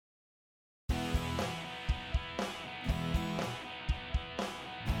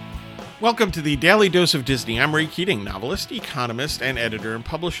Welcome to the Daily Dose of Disney. I'm Ray Keating, novelist, economist, and editor and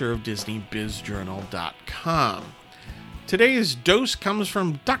publisher of DisneyBizJournal.com. Today's dose comes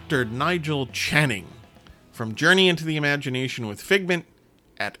from Dr. Nigel Channing from Journey into the Imagination with Figment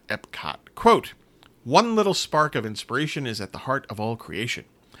at Epcot. Quote, "One little spark of inspiration is at the heart of all creation.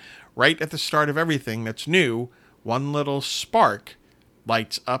 Right at the start of everything that's new, one little spark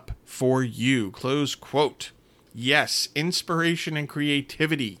lights up for you." Close quote. Yes, inspiration and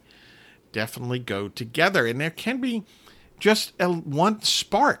creativity definitely go together, and there can be just one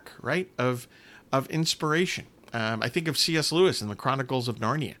spark, right, of inspiration. I think of C.S. Lewis in the Chronicles of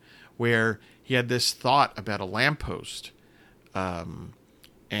Narnia, where he had this thought about a lamppost,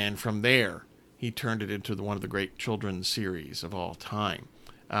 and from there he turned it into one of the great children's series of all time.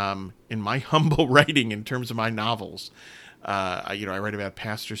 In my humble writing, in terms of my novels, I write about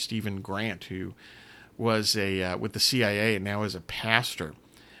Pastor Stephen Grant, who was with the CIA and now is a pastor.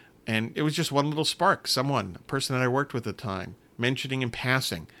 And it was just one little spark. A person that I worked with at the time, mentioning in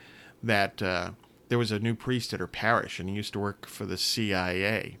passing that there was a new priest at her parish and he used to work for the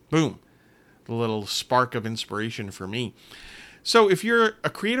CIA. Boom. The little spark of inspiration for me. So if you're a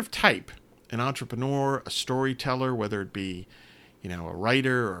creative type, an entrepreneur, a storyteller, whether it be, a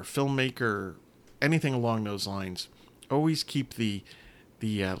writer or a filmmaker, anything along those lines, always keep the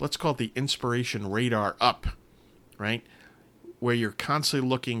let's call it the inspiration radar up, right? Where you're constantly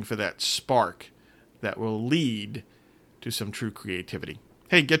looking for that spark that will lead to some true creativity.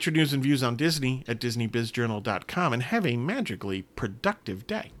 Hey, get your news and views on Disney at DisneyBizJournal.com and have a magically productive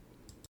day.